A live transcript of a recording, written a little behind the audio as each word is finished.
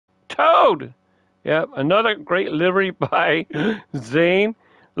Toad. Yep, another great livery by Zane.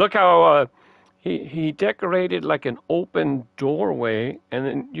 Look how he decorated like an open doorway, and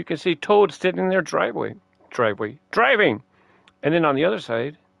then you can see Toad sitting in their driving. And then on the other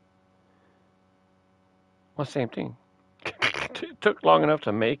side, well, same thing. It took long enough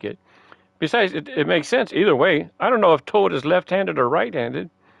to make it. Besides, it makes sense either way. I don't know if Toad is left-handed or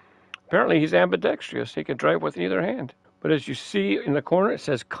right-handed. Apparently, he's ambidextrous. He can drive with either hand. But as you see in the corner, it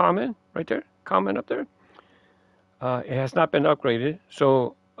says common right there. Common up there. It has not been upgraded.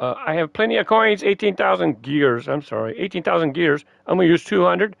 So I have plenty of coins, 18,000 gears. I'm sorry, 18,000 gears. I'm going to use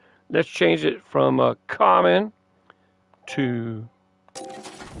 200. Let's change it from common to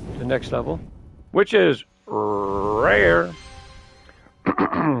the next level, which is rare.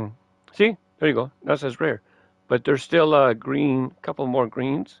 See, there you go. That says rare. But there's still green, couple more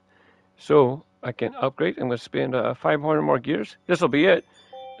greens. So I can upgrade. I'm going to spend 500 more gears. This will be it.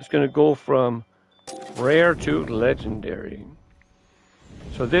 It's going to go from rare to legendary.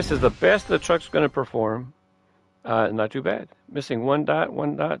 So this is the best the truck's going to perform. Not too bad. Missing 1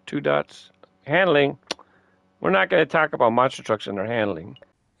 dot, 2 dots. Handling. We're not going to talk about monster trucks and their handling.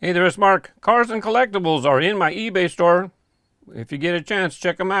 Hey there, it's Mark. Cars and collectibles are in my eBay store. If you get a chance,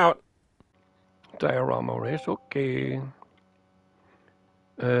 check them out. Diorama Race, okay.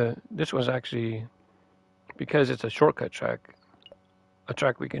 This was actually, because it's a shortcut track, a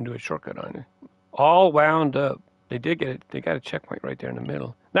track we can do a shortcut on. All wound up. They did get it. They got a checkpoint right there in the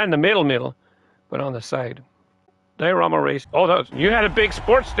middle. Not in the middle, but on the side. Diorama Race. Oh, you had a big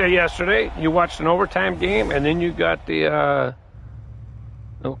sports day yesterday. You watched an overtime game, and then you got the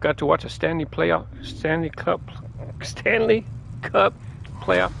got to watch a Stanley Cup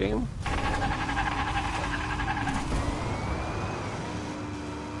playoff game.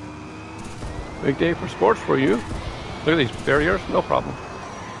 Big day for sports for you. Look at these barriers, no problem.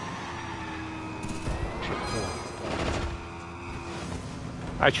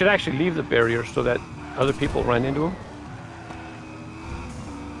 I should actually leave the barriers so that other people run into them.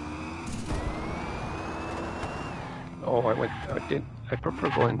 Oh, I prefer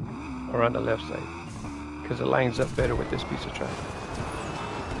going around the left side because it lines up better with this piece of track.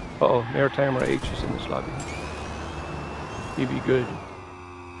 Uh-oh, Maritimer H is in this lobby. He'd be good.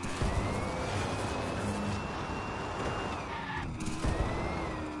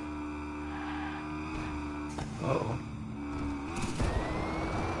 Uh-oh.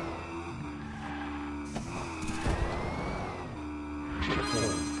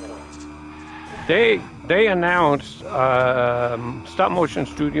 They announced Stop Motion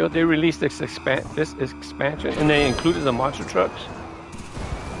Studio. They released this expansion, and they included the monster trucks.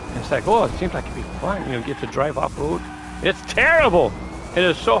 And it's like, oh, it seems like it'd be fun. You know, get to drive off road. It's terrible. It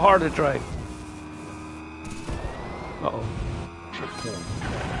is so hard to drive. Uh-oh.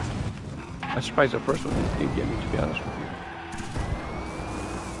 I'm surprised the first one didn't get me, to be honest with you.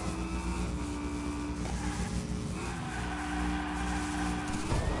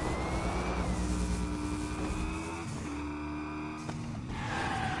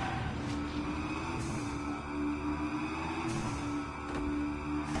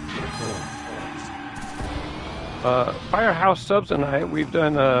 Firehouse Subs and I, we've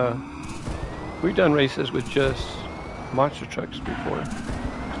done races with just monster trucks before.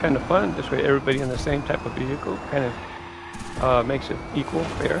 It's kind of fun. This way, everybody in the same type of vehicle kind of makes it equal,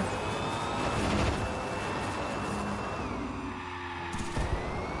 fair.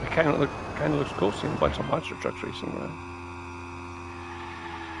 It kind of looks cool seeing a bunch of monster trucks racing around.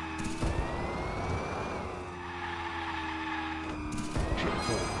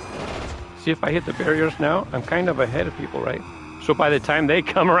 See, if I hit the barriers now, I'm kind of ahead of people, right? So by the time they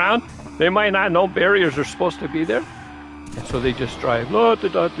come around, they might not know barriers are supposed to be there. And so they just drive, la, da,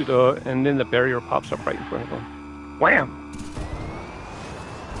 da, da, da, and then the barrier pops up right in front of them. Wham!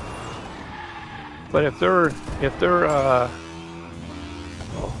 But if they're oh,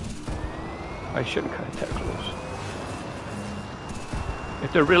 I shouldn't cut that close.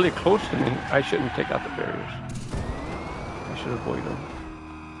 If they're really close to me, I shouldn't take out the barriers. I should avoid them.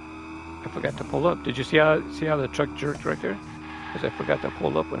 I forgot to pull up. Did you see how the truck jerked right there? Because I forgot to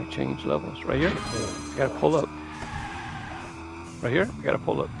pull up when it changed levels. Right here, I gotta pull up. Right here, I gotta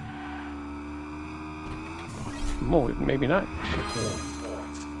pull up. Oh, maybe not.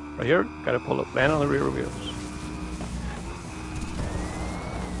 Right here, gotta pull up. Land on the rear wheels.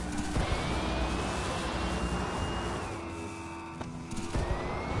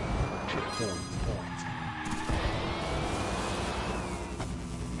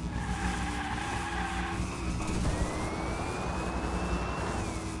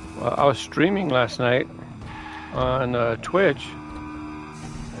 Well, I was streaming last night on Twitch,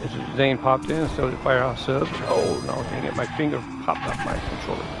 Zane popped in, so did Firehouse Subs. Oh no, dang it, my finger popped off my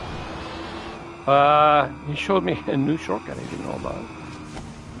controller. He showed me a new shortcut I didn't know about.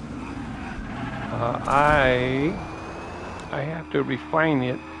 I have to refine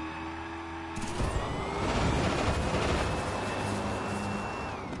it.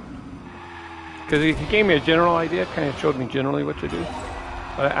 Because he gave me a general idea, kind of showed me generally what to do.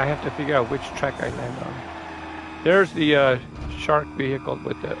 But I have to figure out which track I land on. There's the shark vehicle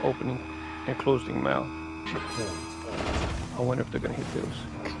with the opening and closing mouth. I wonder if they're going to hit those.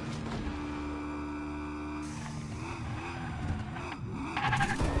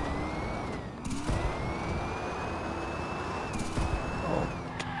 Oh,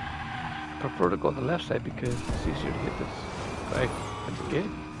 I prefer to go to the left side because it's easier to hit this. I forget.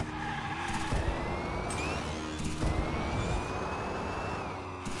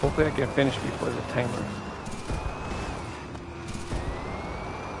 Hopefully I can finish before the timer.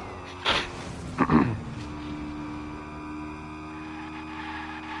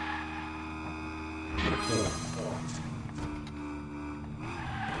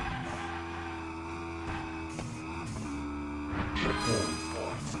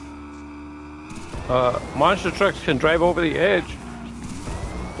 Monster trucks can drive over the edge,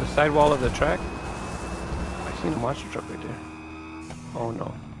 the sidewall of the track. I seen a monster truck right there. Oh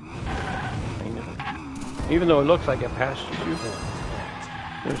no. Even though it looks like it passed you,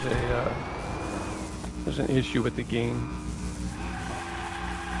 there's an issue with the game.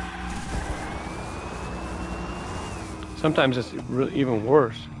 Sometimes it's really even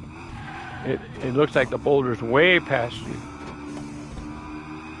worse. It looks like the boulder's way past you.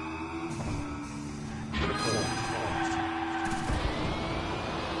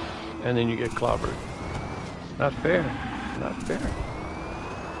 And then you get clobbered. Not fair. Not fair.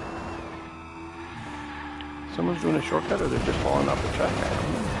 Someone's doing a shortcut or they're just falling off the track. I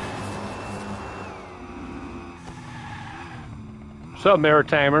don't know. What's up,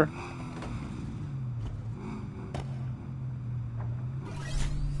 Maritimer?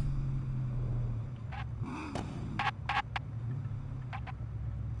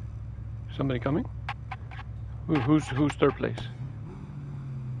 Somebody coming? Who's third place?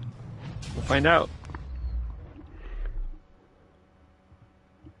 We'll find out.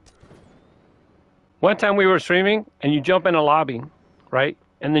 One time we were streaming and you jump in a lobby, right?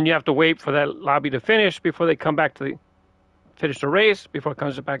 And then you have to wait for that lobby to finish before they come back to finish the race before it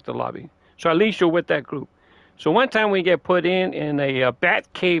comes back to the lobby. So at least you're with that group. So one time we get put in a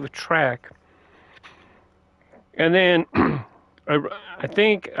bat cave track. And then I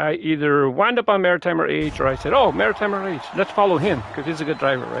think I either wound up on Maritimer H or I said, oh, Maritimer H, let's follow him because he's a good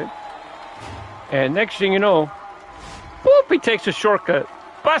driver, right? And next thing you know, boop, he takes a shortcut.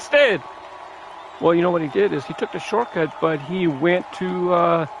 Busted! Well, you know what he did is he took the shortcut, but he went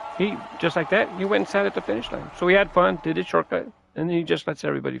to, just like that, he went and sat at the finish line. So he had fun, did his shortcut, and then he just lets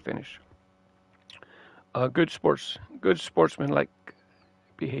everybody finish. Good sportsman-like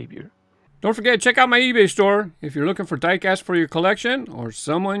behavior. Don't forget to check out my eBay store if you're looking for diecast for your collection or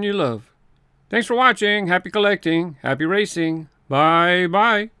someone you love. Thanks for watching. Happy collecting. Happy racing.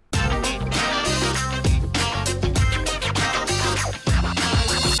 Bye-bye.